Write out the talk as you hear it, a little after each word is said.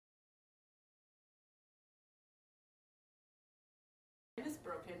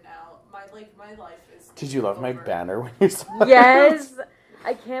broken now. My life is. Did you love over. my banner when you saw it? Yes!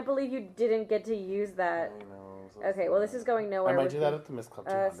 I can't believe you didn't get to use that. I know. So Okay, well, this is going nowhere. I might with do that at the Miss Club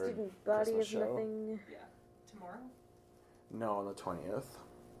 200 student body Christmas is show. nothing. Yeah. Tomorrow? No, on the 20th.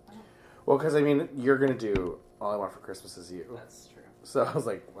 Oh. Well, because, I mean, you're going to do All I Want for Christmas Is You. That's true. So I was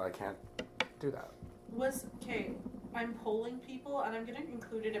like, well, I can't do that. Okay, I'm polling people, and I'm going to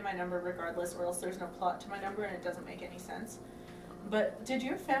include it in my number regardless, or else there's no plot to my number, and it doesn't make any sense. But did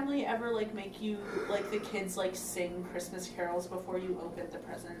your family ever, make you, the kids, sing Christmas carols before you opened the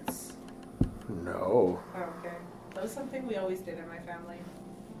presents? No. Oh, okay. That was something we always did in my family.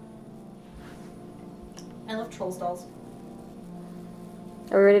 I love Trolls dolls.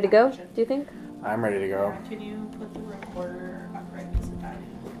 Are we ready to go, do you think? I'm ready to go. Can you put the recorder upright because it died?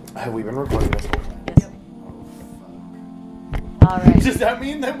 Have we been recording this whole time? Yes. Oh, Alright. Does that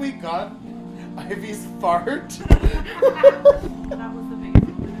mean that we got Ivy's fart? That was the biggest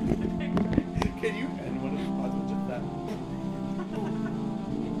moment. Can you end one of the pods with just that?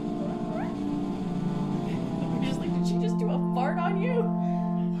 We're just did she just do a fart on you?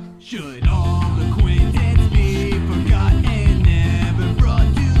 Should all acquaintance be forgot and never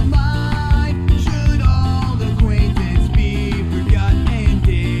brought to mind? Should all acquaintance be forgot and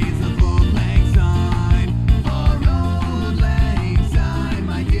days of old lang syne? For old lang syne,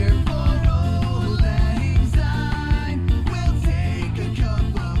 my dear, for old lang syne. We'll take a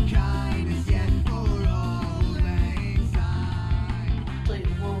cup of kindness yet for old lang syne. Actually,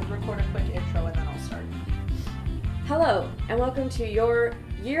 we'll record a quick intro and then I'll start. Hello, and welcome to your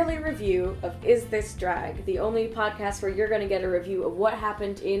yearly review of Is This Drag, the only podcast where you're going to get a review of what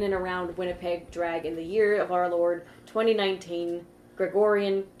happened in and around Winnipeg drag in the year of our Lord 2019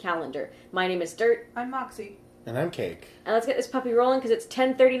 Gregorian calendar. My name is Dirt, I'm Moxie. And I'm Cake. and let's get this puppy rolling because it's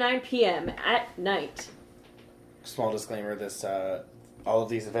 10:39 p.m. at night. Small disclaimer: all of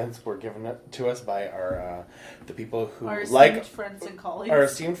these events were given to us by our the people who Our esteemed friends and colleagues. our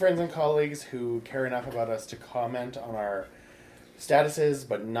esteemed friends and colleagues who care enough about us to comment on our statuses,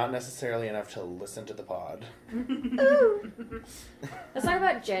 but not necessarily enough to listen to the pod. Ooh. Let's talk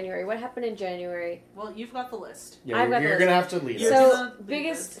about January. What happened in January? Well, you've got the list. Yeah, I've got you're the gonna list. have to lead You're us. gonna So, lead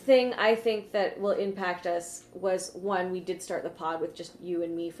biggest us. thing I think that will impact us was, one, we did start the pod with just you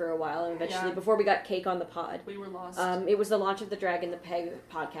and me for a while, and eventually, Yeah. before we got Cake on the pod, We were lost. it was the launch of the Drag and the Peg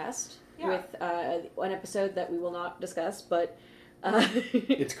podcast Yeah. with one episode that we will not discuss, but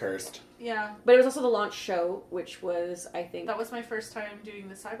It's cursed. Yeah. but it was also the launch show, which was, I think, That was my first time doing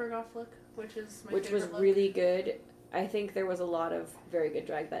the cybergoth look, which is my which was favorite look. really good. I think there was a lot of very good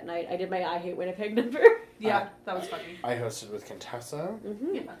drag that night. I did my I Hate Winnipeg number. Yeah, that was funny. I hosted with Contessa.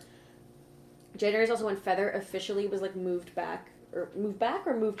 Mm-hmm. Yeah. January is also when Feather officially was moved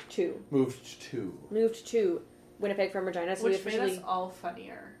to Winnipeg from Regina, so we Which made officially, us all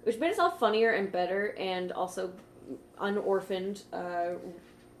funnier. which made us all funnier and better, and also unorphaned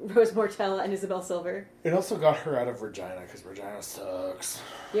Rose Mortell and Isabel Silver. It also got her out of Regina because Regina sucks.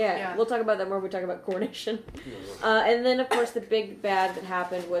 Yeah, we'll talk about that more when we talk about Coronation. And then, of course, the big bad that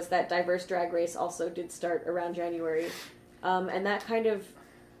happened was that Diverse Drag Race also did start around January. And that kind of...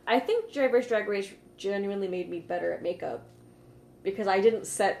 I think Diverse Drag Race genuinely made me better at makeup. Because I didn't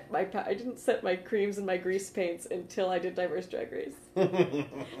set my creams and my grease paints until I did Diverse Drag Race.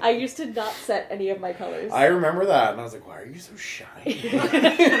 I used to not set any of my colors. I remember that, and I was like, why are you so shy?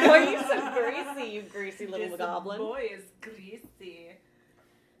 Why are you so greasy, you greasy little This goblin? boy is greasy.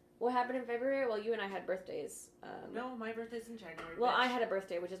 What happened in February? Well, you and I had birthdays. No, my birthday's in January. Well, bitch. I had a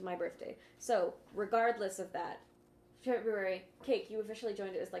birthday, which is my birthday. So, regardless of that, February, Cake, you officially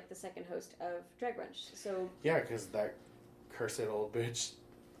joined as, the second host of Drag Brunch. So, Yeah, because that cursed old bitch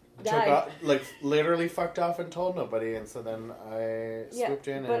Died. took off, literally fucked off and told nobody, and so then I swooped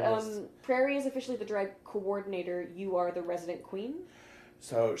in but, and was... Prairie is officially the drag coordinator. You are the resident queen.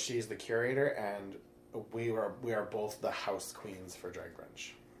 So she's the curator, and we are both the house queens for Drag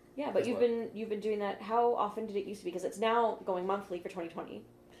Brunch. Yeah, but Is you've been doing that. How often did it used to be? Because it's now going monthly for 2020.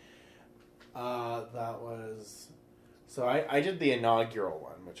 That was... So I did the inaugural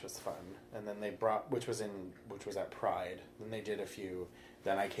one, which was fun, and then they brought, which was at Pride. Then they did a few.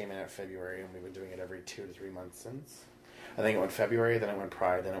 Then I came in at February, and we've been doing it every 2 to 3 months since. I think it went February, then it went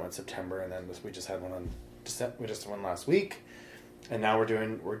Pride, then it went September, and then we just had one on December. We just did one last week, and now we're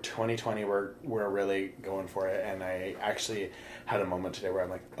 2020. We're really going for it, and I actually had a moment today where I'm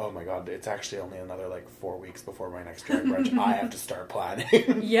like, oh my god, it's actually only another 4 weeks before my next Drag Brunch. I have to start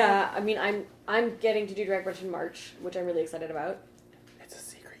planning. Yeah, I mean, I'm getting to do Drag Brunch in March, which I'm really excited about. It's a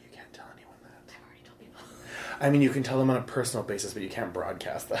secret. You can't tell anyone that. I've already told people. I mean, you can tell them on a personal basis, but you can't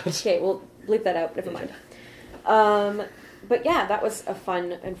broadcast that. Okay, well, bleep that out. Never mind. But yeah, that was a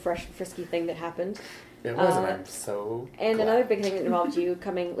fun and fresh, frisky thing that happened. It was, and I'm so And glad. another big thing that involved you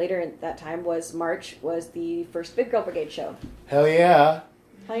coming later in that time was March was the first Big Girl Brigade show. Hell yeah.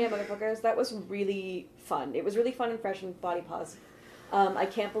 Hell yeah, motherfuckers. That was really fun. It was really fun and fresh and body pause. I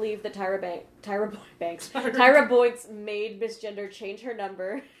can't believe that Tyra Banks made Miss Gender change her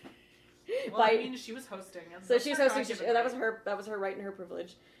number. Well, I mean, she was hosting. And So she's hosting. giving That was her. That was her right and her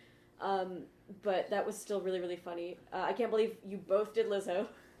privilege. But that was still really, really funny. I can't believe you both did Lizzo.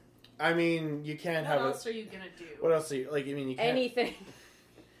 I mean, you can't What have else are you gonna do? What else are you like? I mean, you can't. Anything.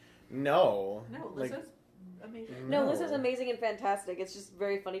 No. No, Like, Lizzo's amazing. No, No. Lizzo's amazing and fantastic. It's just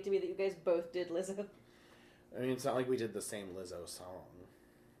very funny to me that you guys both did Lizzo. I mean, it's not like we did the same Lizzo song.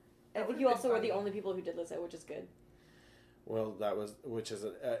 I think would've you been also were the funny. only people who did Lizzo, which is good. Well, that was which is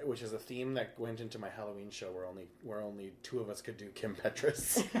a theme that went into my Halloween show where only two of us could do Kim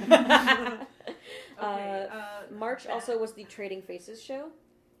Petras. Okay, March Beth. also was the Trading Faces show,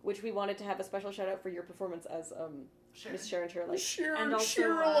 which we wanted to have a special shout out for your performance as Sure. Miss Sharon Sherlike. And Sharon,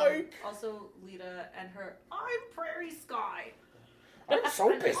 also, like also Lita and her I'm Prairie Sky. I'm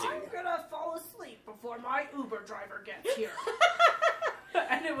so And busy. I'm gonna fall asleep before my Uber driver gets here.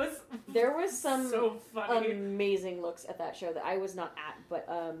 And it was There was some so funny. amazing looks at that show that I was not at, but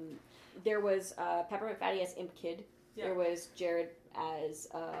there was Peppermint Fatty as Imp Kid. Yeah. There was Jared as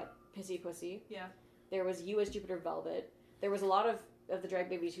Pissy Pussy. Yeah. There was you as Jupiter Velvet. There was a lot of the drag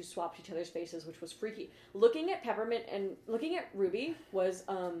babies who swapped each other's faces, which was freaky. Looking at Peppermint and looking at Ruby was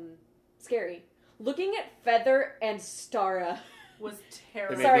scary. Looking at Feather and Stara. Was It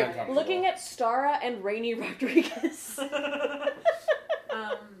terrible. made me Sorry, uncomfortable. looking at Stara and Rainy Rodriguez.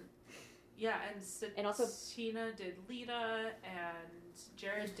 Yeah, and also- Tina did Lita, and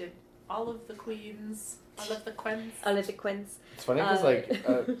Jared did all of the queens, all of the queens. All of the Quins. It's funny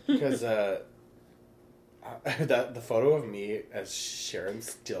because that the photo of me as Sharon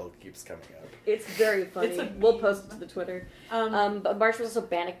still keeps coming up. It's very funny. It's a We'll meme. post it to the Twitter. Um, But March was also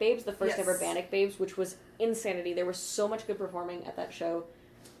Bannock Babes, the first Yes. ever Bannock Babes, which was insanity. There was so much good performing at that show.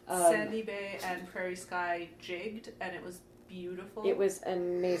 Sandy Bay and Prairie Sky jigged, and it was beautiful. It was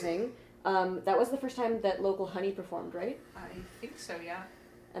amazing. That was the first time that Local Honey performed, right? I think so, yeah.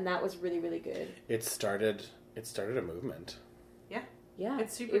 And that was really, really good. It started a movement. Yeah,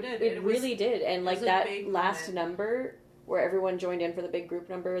 It super did. It It was- really did. And it like was a that big last moment. number where everyone joined in for the big group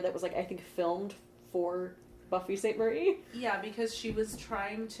number that was like I think filmed for Buffy St. Marie. Yeah, because she was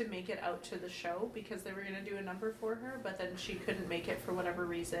trying to make it out to the show because they were going to do a number for her, but then she couldn't make it for whatever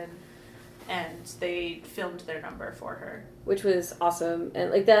reason, and they filmed their number for her. Which was awesome.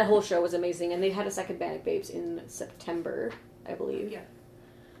 And like that whole show was amazing. And they had a second Bannock Babes in September, I believe. Yeah.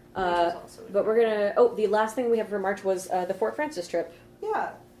 Which was also But we're gonna the last thing we have for March was the Fort Francis trip.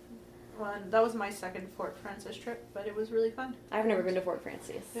 Yeah. Well, that was my second Fort Francis trip, but it was really fun. I've never been to Fort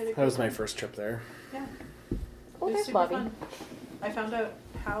Francis. We had a That good was my time. first trip there. Yeah. Oh, It was there's super Bobby. fun. I found out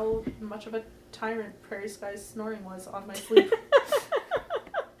how much of a tyrant Prairie Sky's snoring was on my sleep.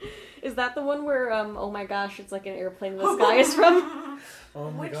 Is that the one where oh my gosh, it's like an airplane in the sky is from?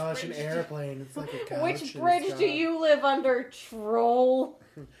 Oh my Which gosh, an bridge did- airplane! It's like a couch. Which in the bridge do sky. you live under, troll?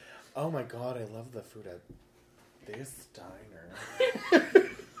 Oh my god, I love the food at this diner.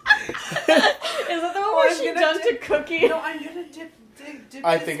 Is that the one where I'm she gonna dunked a dip- cookie? No, I'm gonna dip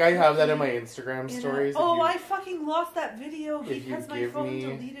I this think I have that in cookie my Instagram in a- stories. Oh, if you, I fucking lost that video if you because my give phone me-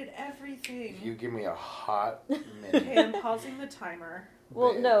 deleted everything. If you give me a hot Okay, minute. I'm pausing the timer.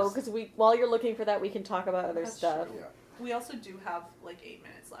 Well, no, babes. because while you're looking for that, we can talk about other That's stuff. true. Yeah. We also do have like 8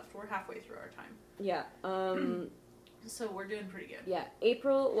 minutes left. We're halfway through our time. Yeah. So we're doing pretty good. Yeah.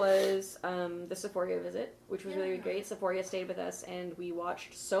 April was the Sephoria visit, which was really great. Sephoria stayed with us, and we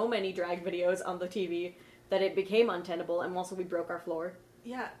watched so many drag videos on the TV that it became untenable, and also we broke our floor.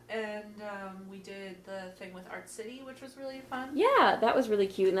 Yeah, and we did the thing with Art City, which was really fun. Yeah, that was really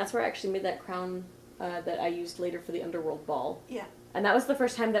cute, and that's where I actually made that crown that I used later for the Underworld ball. Yeah. And that was the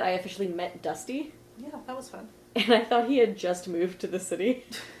first time that I officially met Dusty, Yeah, that was fun. and I thought he had just moved to the city.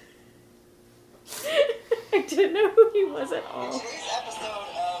 I didn't know who he was at In all. today's episode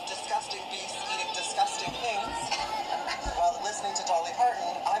of Disgusting Beasts Eating Disgusting Things, while listening to Dolly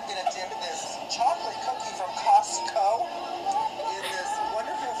Parton, I'm going to dip this chocolate cookie from Costco in this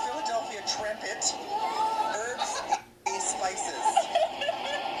wonderful Philadelphia Trumpet herbs and spices.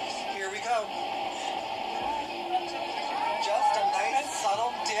 Here we go. Just a nice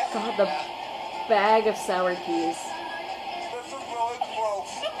subtle dip. God, the bag of sour peas. This is really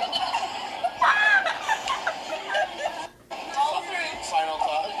gross. Final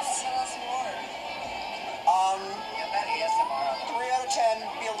thoughts? Tell us more. 3 out of 10.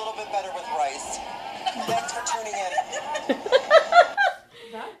 Be a little bit better with rice. Thanks for tuning in.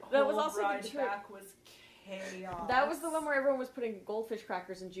 ride Detroit. back was chaos. That was the one where everyone was putting goldfish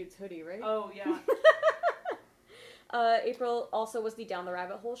crackers in Jude's hoodie, right? Oh yeah. April also was the Down the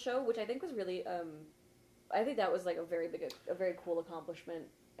Rabbit Hole show, which I think was really, I think that was like a very cool accomplishment,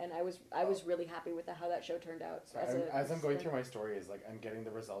 and I was really happy with how that show turned out. So as I'm going through my stories, like I'm getting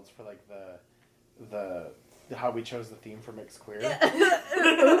the results for like the how we chose the theme for Mixed Queer.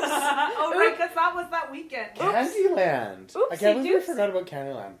 Oh right, because that was that weekend. Candyland. I Oopsie can't believe I doopsie. forgot about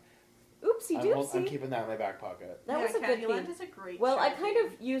Candyland. Oopsie I'm doopsie. keeping that in my back pocket. That was a good Candyland theme. is a great Well, show. I kind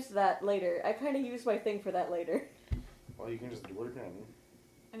of used that later. I kind of used my thing for that later. Well, you can just do it again.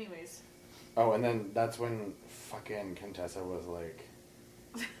 Anyways. Oh, and then that's when fucking Contessa was like,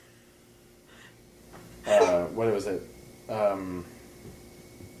 what was it?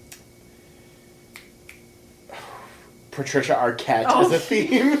 Patricia Arquette as a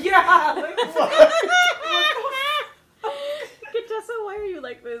theme. Yeah. Like, Contessa, why are you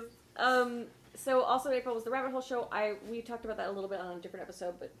like this? So also April was the Rabbit Hole show. We talked about that a little bit on a different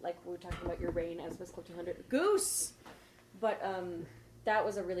episode, but like we were talking about your reign as Miss Club 200 Goose. But that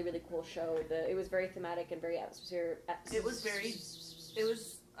was a really, really cool show. It was very thematic and very atmospheric. it was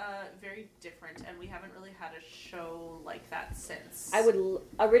very different, and we haven't really had a show like that since.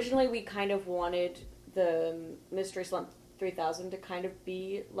 Originally we kind of wanted the Mystery Slump 3000 to kind of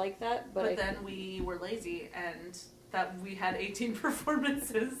be like that, but then we were lazy, and that we had 18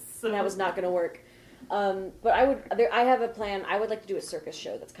 performances. So that was not going to work. But I have a plan. I would like to do a circus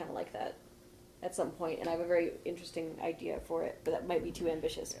show that's kind of like that at some point, and I have a very interesting idea for it, but that might be too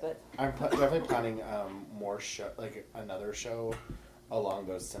ambitious. But I'm definitely planning more show, like another show along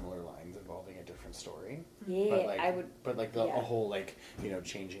those similar lines involving a different story. yeah, But like, I would. a yeah. whole like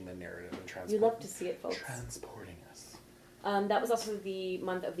changing the narrative and You love to see it, folks. transporting us. That was also the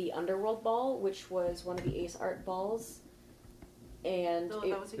month of the Underworld Ball, which was one of the Ace Art balls, and No, it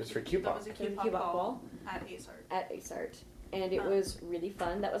that was a It was for Q- That Q-Pop. was a It was a Q-Pop Q-Pop ball at Ace Art. at Ace Art, and it was really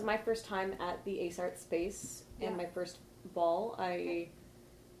fun. That was my first time at the Ace Art space, and Yeah. my first ball. I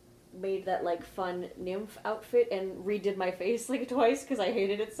made that like fun nymph outfit and redid my face like twice because I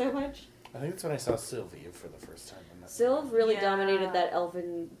hated it so much. I think that's when I saw Sylvie for the first time. In that Sylv really Yeah. dominated that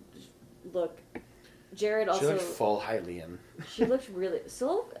elven look. Jared She also looked full Hylian. she looked really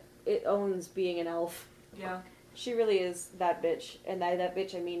Sylv. It owns being an elf. Yeah. She really is that bitch, and by that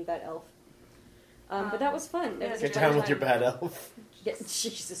bitch I mean that elf. But that was fun. That yeah, was a Get fun down with time. your bad elf. Yeah,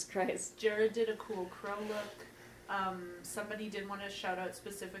 Jesus Christ. Jared did a cool crow look. Somebody did want to shout out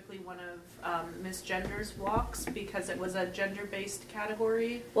specifically one of Miss Gender's walks because it was a gender-based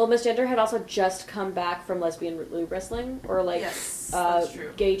category. Well, Miss Gender had also just come back from lesbian lube wrestling, or like Yes, that's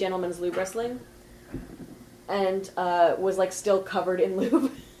true. gay gentlemen's lube wrestling, and was like still covered in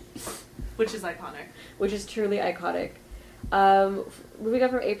lube, Which is iconic. which is truly iconic. Moving on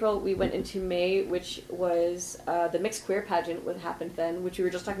from April, we went into May, which was the Mixed Queer pageant what happened then, which we were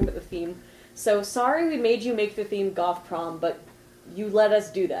just talking about the theme. So sorry we made you make the theme goth prom, but you let us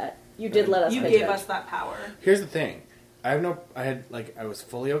do that. You did let us. You pick gave it. us that power. Here's the thing. I was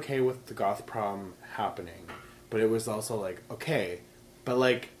fully okay with the goth prom happening, but it was also like, okay, but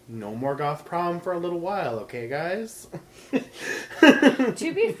like no more goth prom for a little while, okay, guys?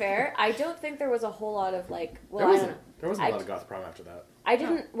 To be fair, I don't think there was a whole lot of like. Well, I don't know. There wasn't a I- lot of goth prom after that. I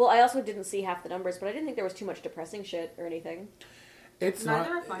didn't. Well, I also didn't see half the numbers, but I didn't think there was too much depressing shit or anything. It's Neither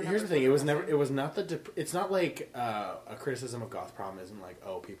not. of my Here's the numbers thing. were It was never. depressing. It was not the. It's not like a criticism of goth prom isn't like,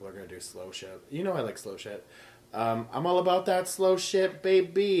 oh, people are gonna do slow shit. You know, I like slow shit. I'm all about that slow shit,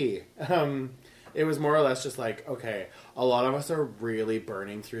 baby. It was more or less just like, okay, a lot of us are really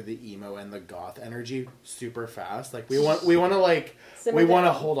burning through the emo and the goth energy super fast. Like we want to like Simmer we want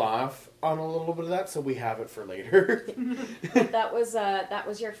to down. hold off on a little bit of that so we have it for later. That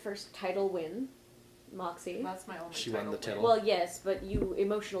was your first title win, Moxie. That's my only She won title the win. title. Well, yes, but you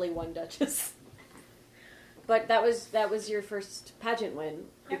emotionally won Duchess. But that was your first pageant win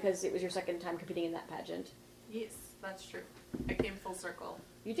because it was your second time competing in that pageant. Yes, that's true. I came full circle.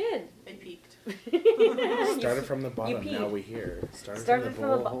 You did. I peaked. Started from the bottom, peaked. now we here. Started Started from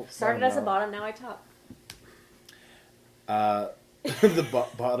the started as a now- bottom, now I top. The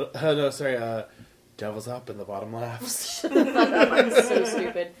bottom. No, sorry. Devil's up and the bottom laughs. I'm so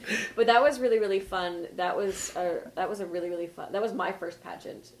stupid. But that was really, really fun. That was a really, really fun. That was my first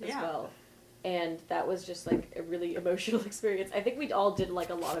pageant as Yeah. well. And that was just like a really emotional experience. I think we all did like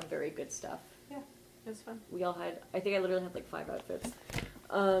a lot of very good stuff. It was fun. We all had, I think I literally had like 5 outfits.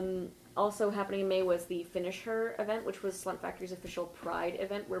 Also happening in May was the Finish Her event, which was Slunt Factory's official Pride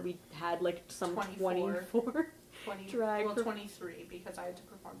event where we had like some 24. 24 20, Drag well, per- 23 because I had to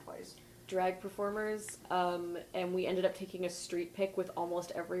perform twice. drag performers. And we ended up taking a street pic with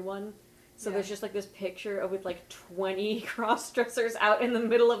almost everyone. So Yeah. there's just like this picture with like 20 cross-dressers out in the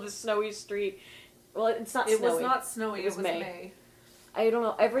middle of the snowy street. Well, it's not It snowy. was not snowy. It It was was May. May. I don't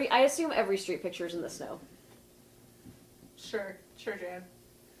know. I assume every street picture is in the snow. Sure, Jan.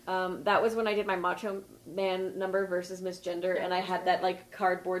 That was when I did my Macho Man number versus Miss Gender, Yeah, and I for had sure. that like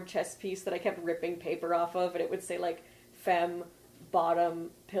cardboard chess piece that I kept ripping paper off of, and it would say like Femme,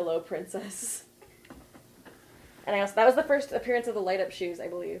 Bottom, Pillow Princess. And that was the first appearance of the light up shoes, I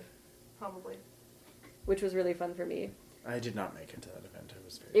believe, Probably. which was really fun for me. I did not make it to that event. It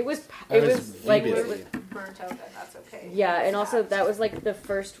was very. It was I it was was like busy. We're burnt out, and that's okay. yeah, and also Fact. that was like the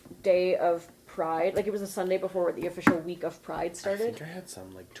first day of Pride. Like it was the Sunday before the official week of Pride I started. think I had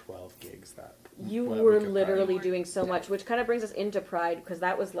some like 12 gigs that. You that were week of literally Pride. doing so much, which kind of brings us into Pride because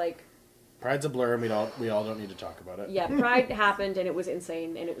that was like. Pride's a blur, and we all don't need to talk about it. Yeah, Pride happened and it was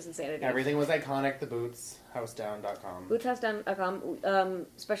insane and it was insanity. Everything was iconic. The Boots, HouseDown.com. BootsHouseDown.com,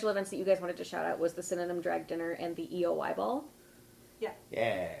 special events that you guys wanted to shout out was the Synonym Drag Dinner and the EOY Ball. Yeah.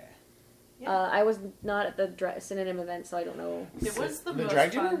 Yeah. I was not at the Synonym event, so I don't know. It was the The most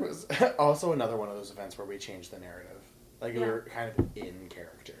drag fun. dinner was also another one of those events where we changed the narrative. Like we Yeah. were kind of in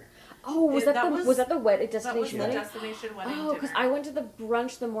character. Oh, was that that the was- was that the That was destination the wedding? destination wedding Oh, because dinner. I went to the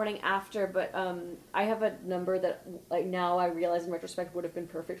brunch the morning after, but I have a number that like now I realize in retrospect would have been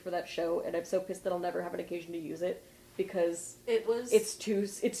perfect for that show, and I'm so pissed that I'll never have an occasion to use it because It was. it's too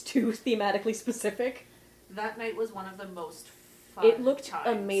thematically specific. That night was one of the most fun. It looked times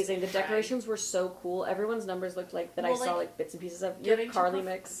amazing. The in Pride. decorations were so cool. Everyone's numbers looked like that. Well, I saw like, like bits and pieces of your Carly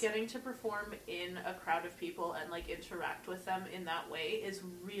mix. Getting to perform in a crowd of people and like interact with them in that way is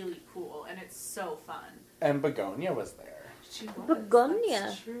really cool, and it's so fun. And Begonia was there. She was. Begonia.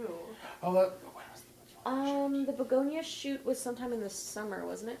 That's true. Oh, when was the The Begonia shoot was sometime in the summer,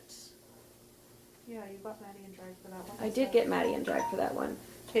 wasn't it? Yeah, you got Maddie and drag for that one. I did get Maddie and drag for that one.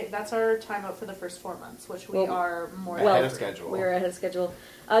 Okay, that's our timeout for the first 4 months, which we Well, are more Ahead Well, of schedule. We were ahead of schedule.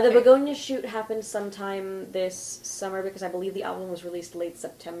 The Okay. Begonia shoot happened sometime this summer because I believe the album was released late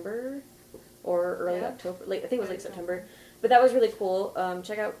September or early Yeah. October. I think it was late Late September. But that was really cool.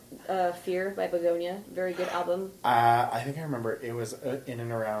 Check out Fear by Begonia. Very good album. I think I remember it was in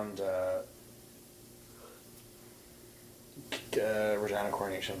and around Regina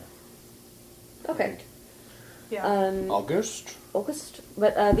Coronation. Okay. Yeah. August. August.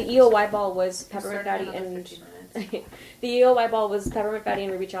 But the EOY ball was We're Peppermint starting Patty another and 15 minutes. the EOY ball was Peppermint Patty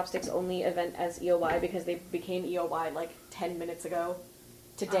and Ruby Chopstick's only event as EOY because they became EOY like 10 minutes ago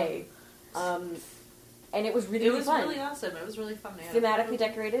today. And it was really, It really was fun. really awesome. It was really fun. They had Thematically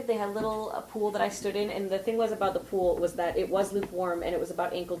decorated. They had a little pool that I stood in, and the thing was about the pool was that it was lukewarm and it was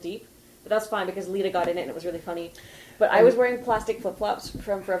about ankle deep. But that's fine because Lita got in it and it was really funny. But I was wearing plastic flip flops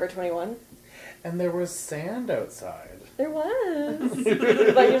from Forever 21. And there was sand outside. There was.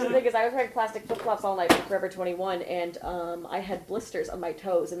 But here's the thing: is I was wearing plastic flip flops all night from Forever 21, and I had blisters on my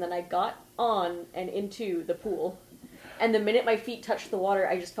toes. And then I got on and into the pool, and the minute my feet touched the water,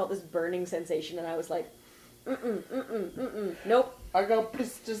 I just felt this burning sensation, and I was like, nope. I got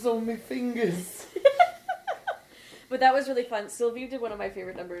blisters on my fingers. But that was really fun. Sylvie did one of my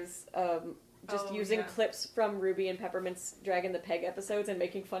favorite numbers, just Oh, using yeah. clips from Ruby and Peppermint's Dragon the Peg episodes and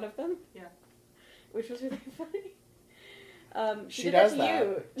making fun of them. Yeah. Which was really funny. She She did does that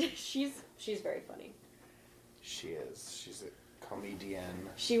to you. She's very funny. She is. She's a comedienne.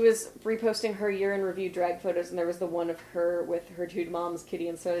 She was reposting her year in review drag photos, and there was the one of her with her two moms, Kitty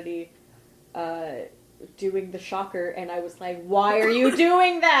and Serenity, doing the shocker, and I was like, why are you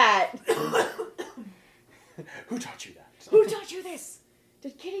doing that? Who taught you that? Who taught you this?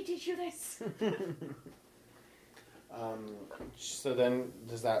 Did Kitty teach you this? So then,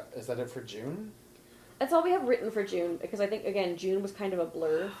 is that it for June? That's all we have written for June, because I think, again, June was kind of a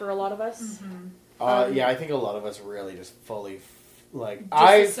blur for a lot of us. Yeah, I think a lot of us really just fully,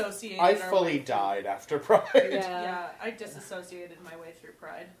 I Disassociated our fully way. died after Pride. Yeah, I disassociated my way through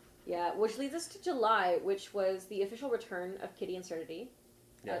Pride. Yeah, which leads us to July, which was the official return of Kitty and Serenity.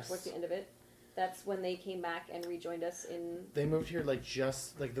 Yes. Towards the end of it. That's when they came back and rejoined us in... They moved here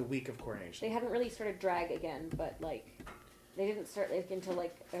just the week of coronation. They hadn't really started drag again, but, they didn't start, until,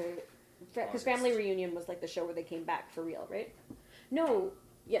 because August. Family Reunion was, the show where they came back for real, right? No,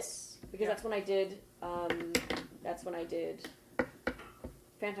 yes, because Yeah. that's when I did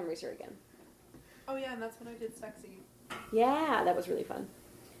Phantom Racer again. Oh yeah, and that's when I did Sexy. Yeah, that was really fun.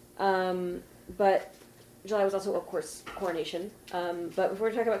 But July was also, of course, Coronation. But before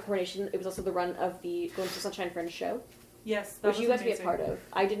we talk about Coronation, it was also the run of the Going to Sunshine Friends show, Yes, that which was you got to be a amazing. part of.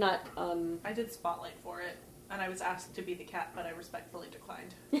 I did not. I did Spotlight for it, and I was asked to be the cat, but I respectfully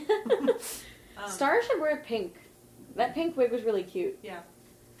declined. Star should wear pink. That pink wig was really cute. Yeah.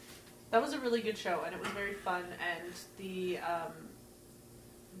 That was a really good show, and it was very fun. And the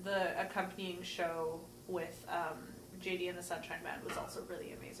accompanying show with JD and the Sunshine Band was also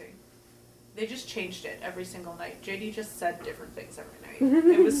really amazing. They just changed it every single night. JD just said different things every night.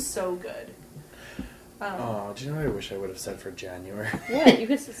 It was so good. Do you know what I wish I would have said for January? What? You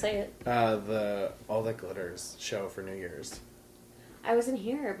can still say it. The All That Glitters show for New Year's. I wasn't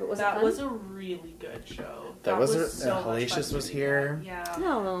here, but was it that fun? was a really good show. That was so much Hellacious fun was to do here. that. Yeah.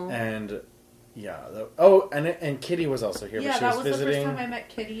 No. And and Kitty was also here, Yeah, but she that was was visiting. the first time I met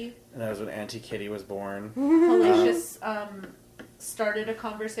Kitty. And that was when Auntie Kitty was born. Hellacious started a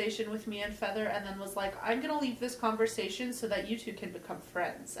conversation with me and Feather, and then was like, "I'm gonna leave this conversation so that you two can become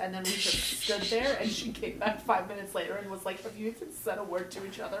friends." And then we just stood there, and she came back 5 minutes later and was like, "Have you even said a word to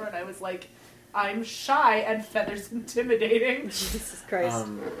each other?" And I was like, "I'm shy, and Feather's intimidating." Jesus Christ.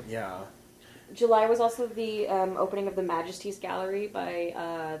 Yeah. July was also the opening of the Majesties Gallery by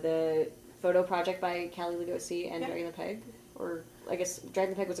the photo project by Callie Lugosi and Yeah. Dragon the Peg. Or, I guess,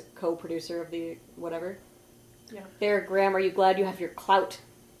 Dragon the Peg was a co-producer of the whatever. Yeah. There, Graham, are you glad you have your clout?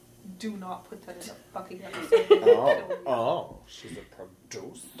 Do not put that in a fucking episode. She's a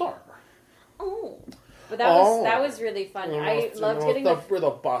producer. Oh. But that was really fun. I loved getting we're the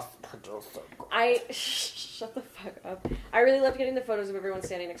boss producer. shut the fuck up. I really loved getting the photos of everyone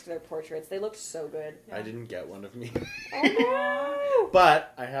standing next to their portraits. They looked so good. Yeah. I didn't get one of me. Oh no!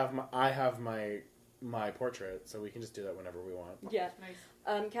 But I have my portrait, so we can just do that whenever we want. Yeah. Nice.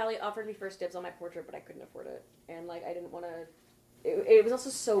 Callie offered me first dibs on my portrait, but I couldn't afford it. And, like, I didn't want to... It was also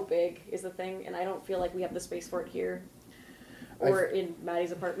so big, is the thing, and I don't feel like we have the space for it here. Or in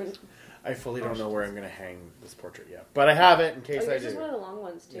Maddie's apartment. I fully don't know where I'm going to hang this portrait yet. But I have it in case I Yours do. is one of the long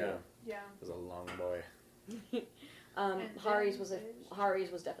ones, too. Yeah. Yeah. It was a long boy. Hari's was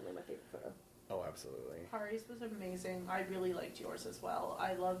definitely my favorite photo. Oh, absolutely. Hari's was amazing. I really liked yours as well.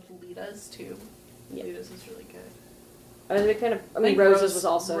 I loved Lita's too. Yeah. Lita's was really good. I was a big fan of... I mean, think Rose's was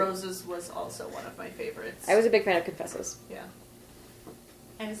also... Roses was also one of my favorites. I was a big fan of Confessos. Yeah.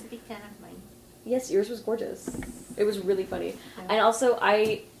 I was a big fan of mine. Yes, yours was gorgeous. It was really funny. Yeah. And also,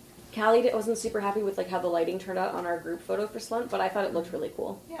 Callie wasn't super happy with, like, how the lighting turned out on our group photo for Slunt, but I thought it looked really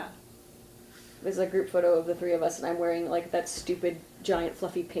cool. Yeah. There's a group photo of the three of us, and I'm wearing, like, that stupid, giant,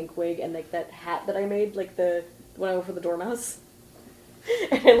 fluffy pink wig and, like, that hat that I made, like, the one I wore for the Dormouse.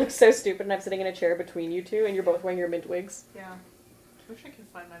 And it looks so stupid, and I'm sitting in a chair between you two, and you're both wearing your mint wigs. Yeah. I wish I could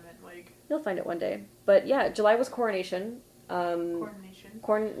find my mint wig. You'll find it one day. But, yeah, July was Coronation.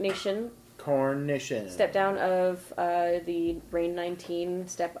 Coronation. Coronation. Step down of the Rain 19,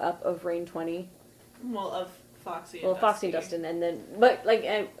 step up of Rain 20. Well, of Foxy and Well, Dusty. Foxy and Dustin, and then, but, like,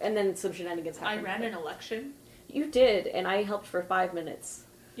 and then some shenanigans I happened. ran an election. You did, and I helped for 5 minutes.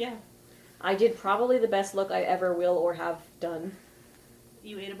 Yeah. I did probably the best look I ever will or have done.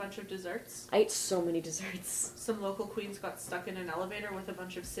 You ate a bunch of desserts. I ate so many desserts. Some local queens got stuck in an elevator with a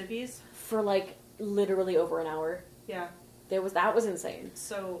bunch of civvies. For, like, literally over an hour. Yeah. That was insane.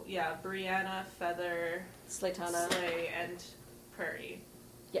 So, yeah, Brianna, Feather, Slaytana. Slay, and Prairie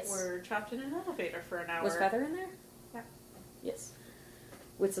Yes. were trapped in an elevator for an hour. Was Feather in there? Yeah. Yes.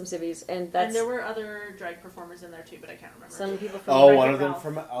 With some civvies, and that's... And there were other drag performers in there too, but I can't remember. some people from... Oh, Wreck-It one of them Ralph.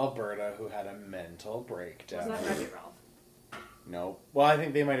 from Alberta who had a mental breakdown. Was that Wreck-It Ralph? No. Well, I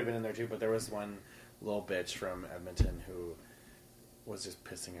think they might have been in there too, but there was one little bitch from Edmonton who was just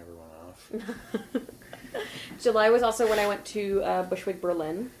pissing everyone off. July was also when I went to Bushwick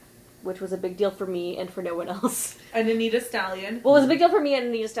Berlin, which was a big deal for me and for no one else. And Anita Stallion. Well, it was a big deal for me and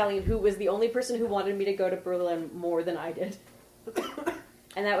Anita Stallion, who was the only person who wanted me to go to Berlin more than I did.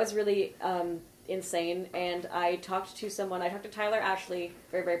 And that was really insane. And I talked to Tyler Ashley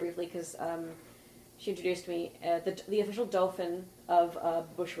very, very briefly, because she introduced me, the official dolphin of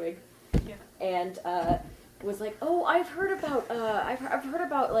Bushwick. Yeah. And was like, "Oh, I've heard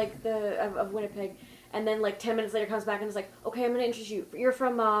about like of Winnipeg." And then like 10 minutes later comes back and is like, "Okay, I'm gonna introduce you. You're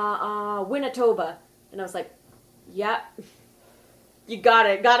from Winnetoba." And I was like, "Yeah, you got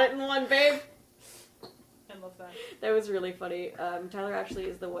it in one, babe." I love that. That was really funny. Tyler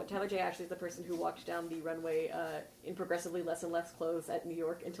J. Ashley is the person who walked down the runway in progressively less and less clothes at New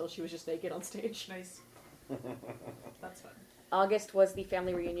York until she was just naked on stage. Nice. That's fun. August was the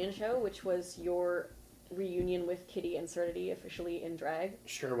family reunion show, which was your reunion with Kitty and Serenity officially in drag.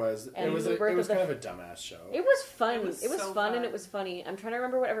 Sure was. And It was the birth of kind the- of a dumbass show. It was fun. It was so fun and fun. it was funny. I'm trying to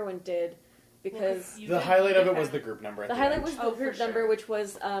remember what everyone did because You The did- highlight you of it did was have the group number at the the highlight end. was the Oh, for group sure. number, which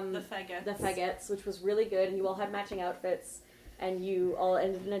was the faggots. the faggots, which was really good, and you all had matching outfits, and you all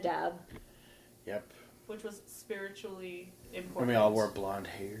ended in a dab. Yep. Which was spiritually And important. we all wore blonde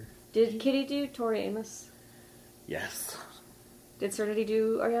hair. Did Kitty do Tori Amos? Yes. Did Serenity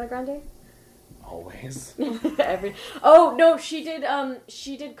do Ariana Grande? Always. Oh no, she did.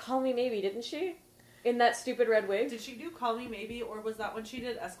 She did Call Me Maybe, didn't she? In that stupid red wig. Did she do Call Me Maybe, or was that when she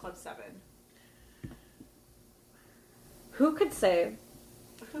did S Club 7? Who could say?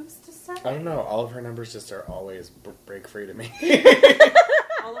 Who's to say? I don't know. All of her numbers just are always break free to me.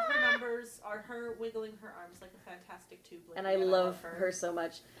 All of her numbers are her wiggling her arms like a fantastic tube lady. And I love her so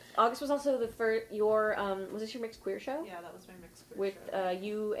much. August was also the first. Was this your mixed queer show? Yeah, that was my mixed queer With show.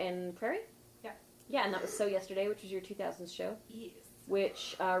 you and Prairie. Yeah. Yeah, and that was So Yesterday, which was your 2000s show, Yes.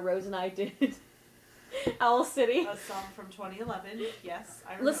 which Rose and I did. Owl City. A song from 2011. Yes,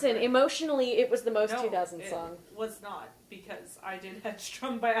 I remember. Listen, emotionally, it was the most No, 2000 song. It was not, because I did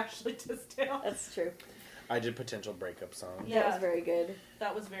Headstrong by Ashley Tisdale. That's true. I did Potential Breakup Song. Yeah. That was very good.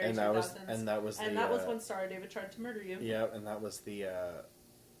 That was very And 2000s. that was and the, that was when Sarah David Tried to Murder You. Yeah, and that was the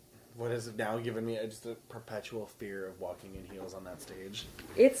what is it now giving me just a perpetual fear of walking in heels on that stage.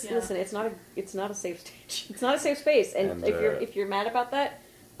 Listen, it's not a safe stage. It's not a safe space. And if you're mad about that,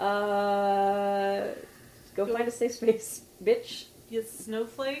 go find a safe space, bitch. You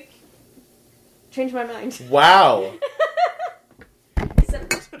snowflake. Change my mind. Wow.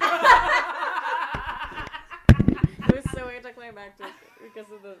 It was so anticlimactic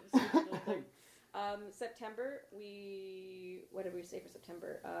because of the stupid little thing. September, what did we say for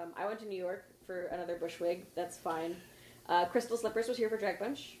September? I went to New York for another Bushwig. That's fine. Crystal Slippers was here for Drag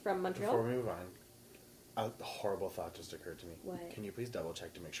Bunch from Montreal. Before we move on, a horrible thought just occurred to me. What? Can you please double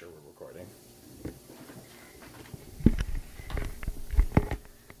check to make sure we're recording?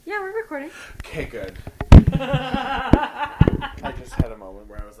 Yeah, we're recording. Okay, good. I just had a moment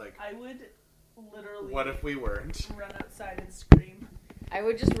where I was like, I would literally what if we weren't? run outside and scream. I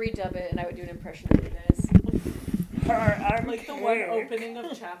would just redub it and I would do an impression of you guys. Like the one opening of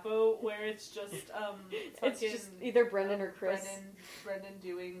Chapo where it's just It's just either Brendan or Chris. Brendan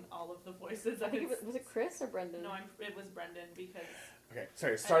doing all of the voices. I think was it Chris or Brendan? No, it was Brendan because. Okay,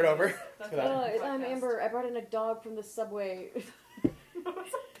 sorry, start over. That's For that. I'm Amber. I brought in a dog from the subway.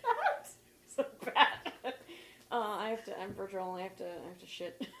 What's So bad. I'm Virgil. I have to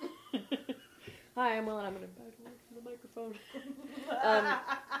shit. Hi, I'm Will, and I'm gonna back away from the microphone.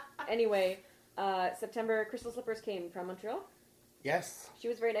 Anyway, September, Crystal Slippers came from Montreal. Yes. She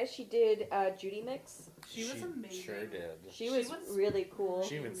was very nice. She did Judy mix. She was amazing. Sure did. She was really cool.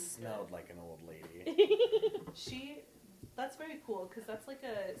 She even smelled like an old lady. That's very cool because that's like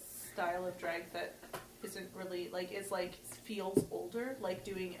a style of drag that isn't really feels older, like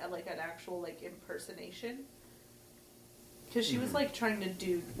doing like an actual like impersonation. Because she was like trying to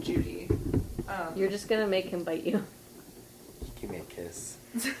do Judy. You're just gonna make him bite you. Give me a kiss.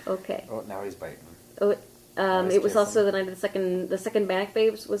 Okay. Oh, now he's biting. Oh, Nice it was kissing. also the night of the second Manic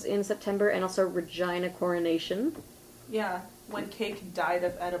Babes was in September, and also Regina Coronation. Yeah, when Cake died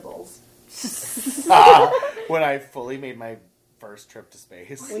of edibles. When I fully made my first trip to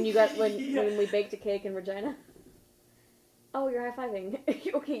space. When we baked a cake in Regina. Oh, you're high fiving.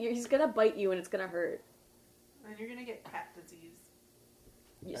 Okay, he's gonna bite you and it's gonna hurt. And you're gonna get cat disease.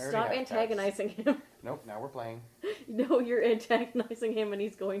 You I already stop have antagonizing him. Nope, now we're playing. No, you're antagonizing him and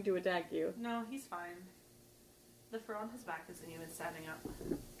he's going to attack you. No, he's fine. The fur on his back isn't even standing up.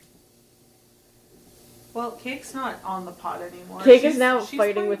 Well, Cake's not on the pod anymore. Cake is now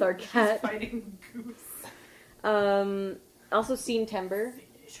fighting with our cat. She's fighting Goose. Also Scene Timber.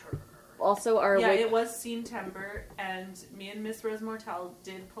 Also our it was Scene Timber, and me and Miss Rose Mortel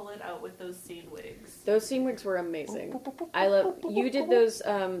did pull it out with those scene wigs. Those scene wigs were amazing. I love you did those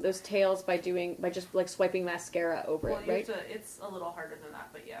tails by just like swiping mascara over Well, it, right? It's a little harder than that,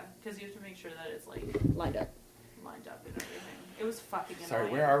 but yeah, because you have to make sure that it's like Lined up. lined up and everything. It was fucking annoying. Sorry,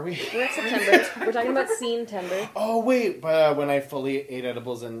 where are we? We're at September. We're talking about Scene Timber. Oh, wait, but when I fully ate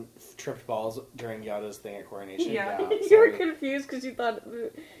edibles and tripped balls during Yada's thing at Coronation. Yeah. You were sorry. confused because you thought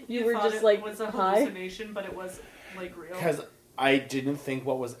you were thought just it like was a high. hallucination, but it was like real. Because I didn't think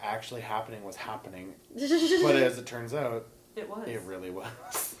what was actually happening was happening. But as it turns out, It was. it really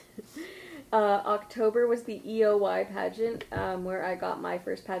was. October was the EOY pageant, where I got my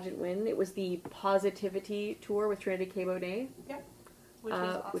first pageant win. It was the Positivity Tour with Trinity K. Bonet. Which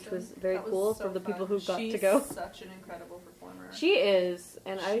was awesome. which was very That cool so for the people who got She's to go. Such an incredible performer. She is,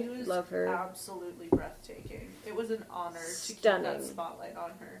 and She I was love her. Absolutely breathtaking. It was an honor to keep Stunning. that spotlight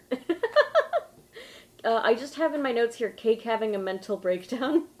on her. I just have in my notes here Cake having a mental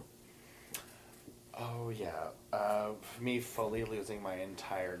breakdown. Oh, yeah. Me fully losing my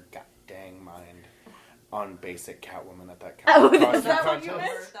entire goddamn mind on basic Catwoman at that Oh, costume is that what contest. you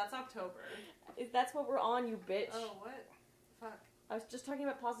meant? That's October. That's what we're on, you bitch. Oh, what? Fuck. I was just talking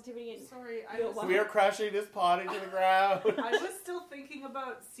about positivity and Sorry, I Yo, was, what? We are crashing this pod into the ground. I was still thinking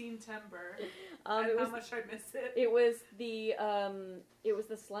about Scene-tember it and was how much I miss it. it was the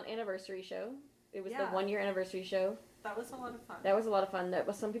Slunt anniversary show. It was the Yeah. 1 year anniversary show. That was a lot of fun. That was a lot of fun. That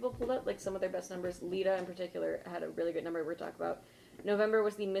was some people pulled out like some of their best numbers. Lita in particular had a really good number we're talking about. November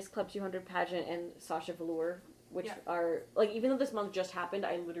was the Miss Club 200 pageant and Sasha Velour, which Yeah. are like even though this month just happened,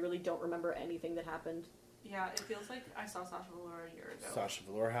 I literally don't remember anything that happened. Yeah, it feels like I saw Sasha Velour a year ago. Sasha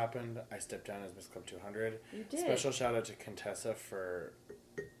Velour happened. I stepped down as Miss Club 200. You did. Special shout out to Contessa for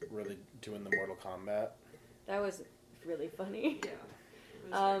really doing the Mortal Kombat. That was really funny. Yeah.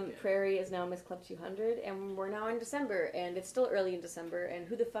 It was very good. Prairie is now Miss Club 200, and we're now in December, and it's still early in December, and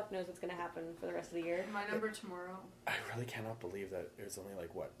who the fuck knows what's going to happen for the rest of the year. My number tomorrow. I really cannot believe that it was only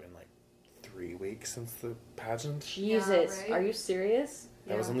been 3 weeks since the pageant? Jesus, right? are you serious?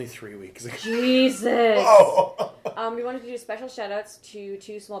 That was Yeah. only 3 weeks ago. Jesus! Oh! We wanted to do special shout outs to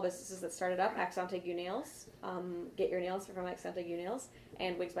 2 small businesses that started up, Accent Goo Nails. Get your nails from Accent Goo Nails,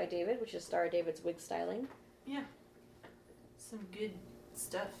 and Wigs by David, which is Star David's wig styling. Yeah. Some good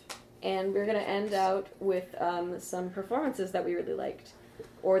stuff. And we're going to end out with some performances that we really liked,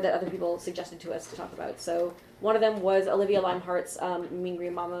 or that other people suggested to us to talk about. So one of them was Olivia Limehart's Mean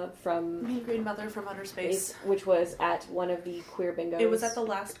Green Mama from Mean Green Mother from Outer Space. which was at one of the queer bingos. It was at the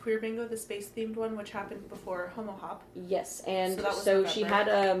last Queer Bingo, the space-themed one, which happened before Homo Hop. Yes, and So that was so she had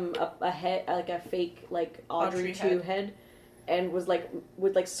November. a head, like a fake like Audrey Audrey 2 head, and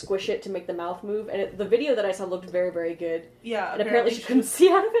would squish it to make the mouth move. And the video that I saw looked very, very good. Yeah, And apparently she couldn't see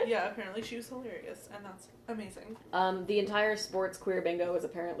out of it. Yeah, apparently she was hilarious, and that's amazing. The entire sports queer bingo was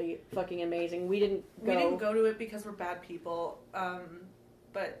apparently fucking amazing. We didn't go. We didn't go to it because we're bad people,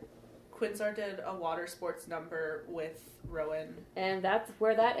 but Quinzar did a water sports number with Rowan. And that's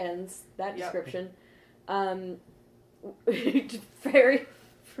where that ends, that Yep. description. Very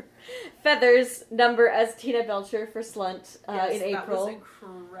Feathers number as Tina Belcher for Slunt Yes, in April. that was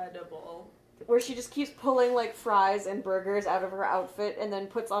incredible. Where she just keeps pulling like fries and burgers out of her outfit and then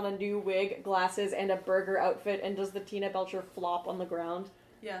puts on a new wig, glasses, and a burger outfit and does the Tina Belcher flop on the ground.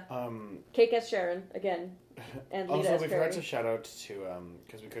 Yeah. Cake as Sharon, again. And Lita Also, as we Perry. forgot to shout out to,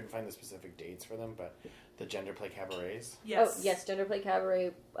 because we couldn't find the specific dates for them, but the Gender Play Cabarets. Yes. Oh, yes, Gender Play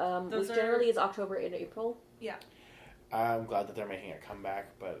Cabaret, Those which are- generally is October and April. Yeah. I'm glad that they're making a comeback,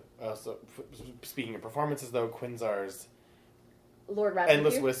 but also, speaking of performances, though, Quinzar's Lord Radcliffe.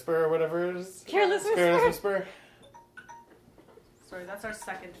 Endless Whisper or whatever it is. Careless Whisper. Careless Whisper. Sorry, that's our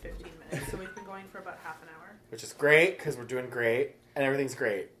second 15 minutes, so we've been going for about half an hour. Which is great, because we're doing great, and everything's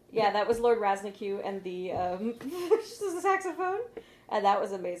great. Yeah, that was Lord Razniku and the the saxophone, and that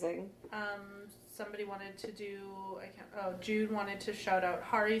was amazing. Somebody wanted to do, Jude wanted to shout out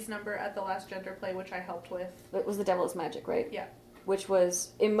Hari's number at the last Gender Play, which I helped with. It was the Devil's Magic, right? Yeah. Which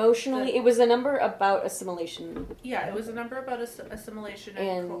was emotionally, it was a number about assimilation, Yeah, it was a number about assimilation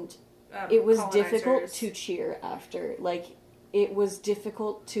and it was difficult colonizers. to cheer after. Like, it was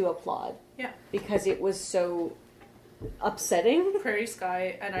difficult to applaud. Yeah. Because it was so upsetting. Prairie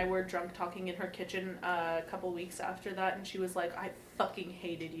Sky and I were drunk talking in her kitchen a couple weeks after that, and she was like, I fucking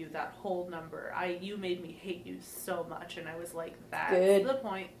hated you that whole number. You made me hate you so much. And I was like, that's Good. the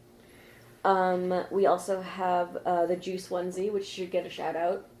point. We also have the Juice onesie, which should get a shout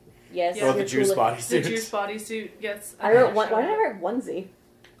out. Yes. Yeah. Oh, the you're Juice cool. bodysuit. The Juice bodysuit gets I wrote one. why did I write onesie?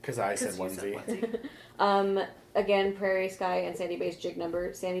 Because I said 'Cause you said onesie. onesie. Again, Prairie Sky and Sandy Bay's jig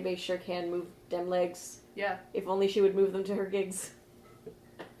number. Sandy Bay sure can move them legs. Yeah. If only she would move them to her gigs.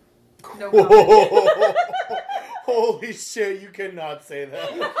 No comment. Holy shit, you cannot say You that.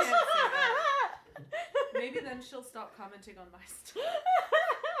 can't say that. Maybe then she'll stop commenting on my stuff.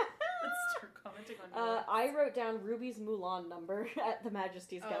 Let's start commenting on yours. I wrote down Ruby's Mulan number at the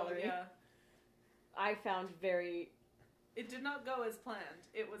Majesty's Gallery. Yeah. I found It did not go as planned.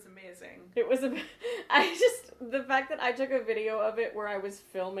 It was amazing. it was the fact that I took a video of it where I was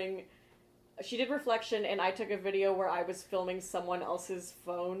filming. She did reflection, and I took a video where I was filming someone else's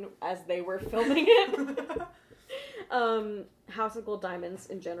phone as they were filming it. House of Gold Diamonds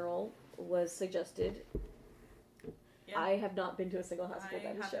in general was suggested. Yeah. I have not been to a single House of Gold I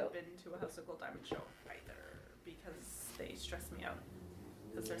Diamonds haven't show. been to a House of Gold Diamond show either because they stress me out.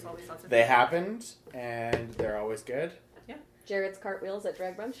 Because there's always lots of They happened, and they're always good. Jared's Cartwheels at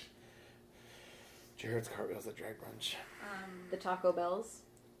Drag Brunch. Jared's Cartwheels at Drag Brunch. The Taco Bells.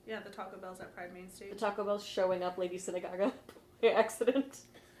 Yeah, the Taco Bell's at Pride Main Stage. The Taco Bells showing up Lady Synagoga by accident.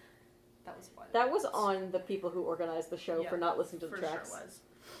 That was wild. That was on the people who organized the show Yeah, for not listening to the for tracks. sure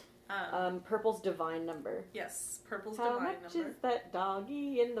was. Purple's Divine number. Yes, Purple's How Divine much number. is that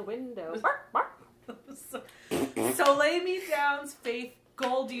doggy in the window? Bark, bark. So Lay Me Down's Faith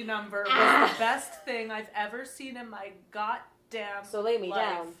Goldie number was the best thing I've ever seen in my goddamn So lay me life.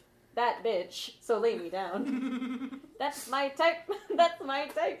 down. That bitch. So lay me down. That's my type. That's my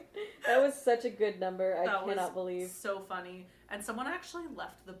type. That was such a good number. I That cannot was believe. so funny. And someone actually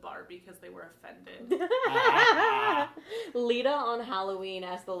left the bar because they were offended. Lita on Halloween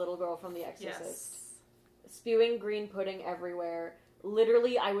as the little girl from The Exorcist. Yes. Spewing green pudding everywhere.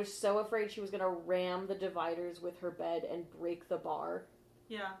 Literally, I was so afraid she was going to ram the dividers with her bed and break the bar.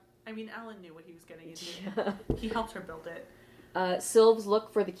 Yeah. I mean, Alan knew what he was getting into. Yeah. He helped her build it. Sylv's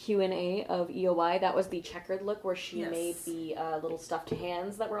look for the Q&A of EOI, that was the checkered look where she Yes. made the little stuffed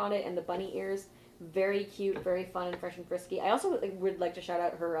hands that were on it and the bunny ears. Very cute, very fun and fresh and frisky. I also would like to shout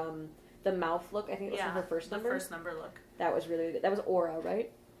out her, the mouth look. I think it was from her first number. The first number look. That was really good. That was Aura,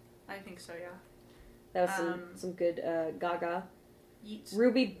 right? I think so, yeah. That was some good Gaga. Yeet.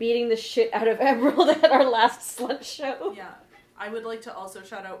 Ruby beating the shit out of Emerald at our last Slunt show. Yeah. I would like to also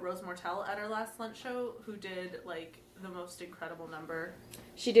shout out Rose Mortel at our last lunch show, who did, like, the most incredible number.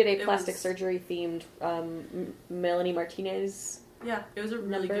 She did a It plastic was- surgery themed Melanie Martinez Yeah, it was a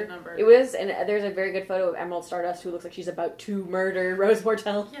really good number. It was, and there's a very good photo of Emerald Stardust who looks like she's about to murder Rose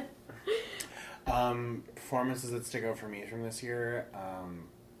Mortel. Yeah. Performances that stick out for me from this year,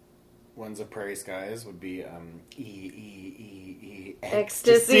 ones of Prairie Skies would be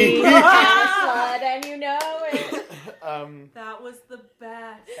Ecstasy. Slut, and you know it. That was the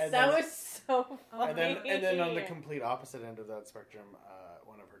best. And That then- was so funny. and then on the complete opposite end of that spectrum,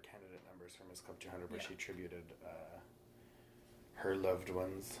 one of her candidate numbers from Miss Club 200 where she tributed her loved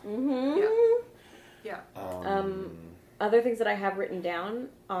ones. Mm-hmm. Yeah. Other things that I have written down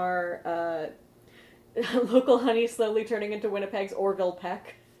are local honey slowly turning into Winnipeg's Orville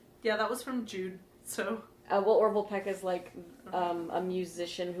Peck. Yeah, that was from Jude, so... Well, Orville Peck is like a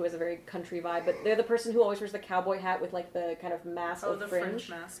musician who has a very country vibe, but they're the person who always wears the cowboy hat with like the kind of mask Oh, of the fringe,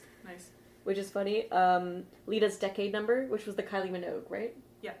 mask. Nice. which is funny. Lita's decade number, which was the Kylie Minogue, right?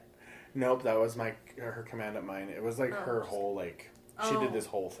 Yeah. Nope, that was her command at mine. It was like her whole, like, she did this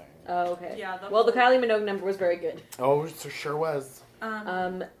whole thing. Oh, okay. Yeah. The Kylie Minogue number was very good. Oh, it sure was.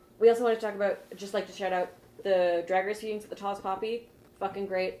 We also want to talk about, just like to shout out the Drag Race meetings at the Tallest Poppy. Fucking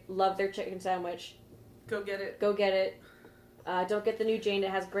great. Love their chicken sandwich. Go get it. Go get it. Don't get the new Jane.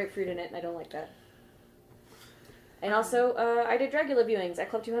 It has grapefruit in it, and I don't like that. And also, I did Dragula viewings at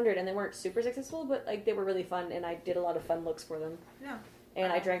Club 200, and they weren't super successful, but like they were really fun, and I did a lot of fun looks for them. Yeah.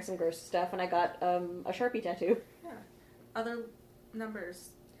 And I drank some gross stuff, and I got a Sharpie tattoo. Yeah. Other numbers.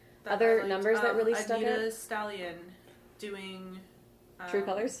 Other numbers that really stuck out? Anita Stallion doing... True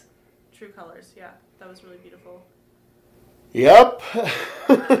Colors? True Colors, yeah. That was really beautiful. Yep.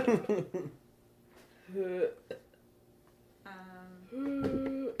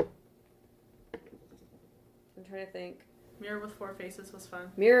 I'm trying to think. Mirror with Four Faces was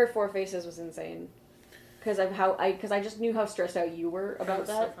fun. Mirror Four Faces was insane. Because I just knew how stressed out you were I about was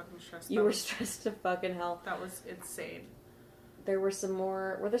that. so fucking stressed. You were stressed to fucking hell. That was insane. There were some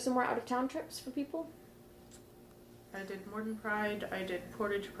more... Were there some more out-of-town trips for people? I did Morden Pride. I did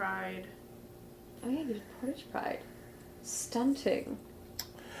Portage Pride. Oh yeah, you did Portage Pride. Stunting.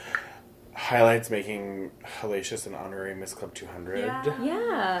 Highlights making Hellacious an honorary Miss Club 200.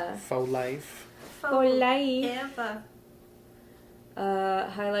 Yeah. Faux life. For life. Eva.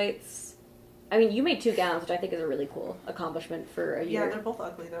 Highlights... I mean, you made 2 gowns, which I think is a really cool accomplishment for a year. Yeah, they're both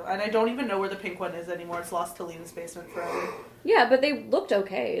ugly though. And I don't even know where the pink one is anymore. It's lost to Lena's basement forever. Yeah, but they looked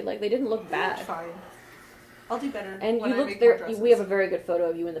okay. Like, they didn't look bad. Fine. I'll do better. And when you I look make there. more dresses. We have a very good photo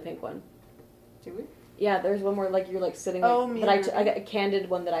of you in the pink one. Do we? Yeah, there's one where like you're like sitting. Like, Oh, me that and I got a candid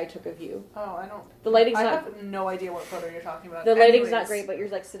one that I took of you. Oh, I don't. The lighting's I not. have no idea what photo you're talking about. The lighting's Anyways. not great, but you're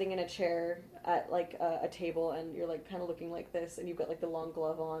like sitting in a chair at like a table, and you're like kind of looking like this, and you've got like the long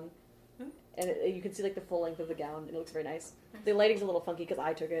glove on, and you can see like the full length of the gown, and it looks very nice. The lighting's a little funky because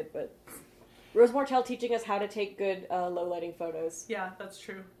I took it, but Rose Mortel teaching us how to take good low lighting photos. Yeah, that's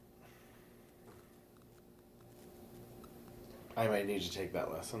true. I might need to take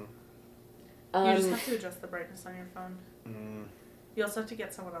that lesson. You just have to adjust the brightness on your phone. Mm. You also have to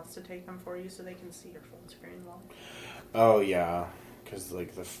get someone else to take them for you so they can see your phone screen well. Oh yeah, because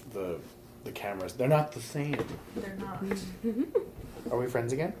like the cameras, they're not the same. They're not. Are we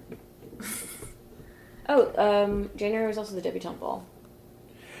friends again? Oh, January was also the debutante ball.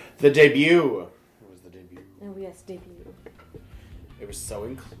 The debut. It was the debut. Oh yes, debut. It was so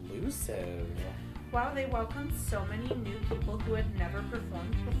inclusive. Wow, they welcomed so many new people who had never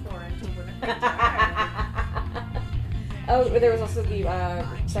performed before into Winnipeg Drag. Oh, there was also the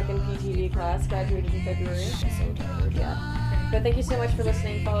second PTV class graduated in February. I'm so tired. Yeah. But thank you so much for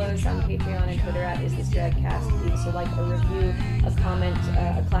listening. Follow us on Patreon and Twitter at IsThisDragCast. Leave us a like, a review, a comment,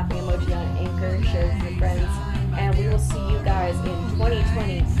 a clapping emoji on Anchor. Share with your friends. And we will see you guys in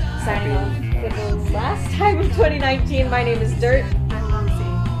 2020. Signing off for the last time of 2019. My name is Dirt. I'm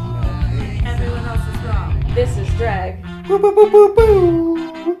Lucy. Everyone else is wrong. This is Drag. Boo, boo, boo, boo,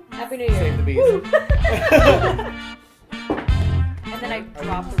 boo. Happy New Year. Save the bees. And then I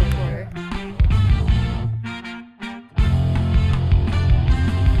dropped the recorder.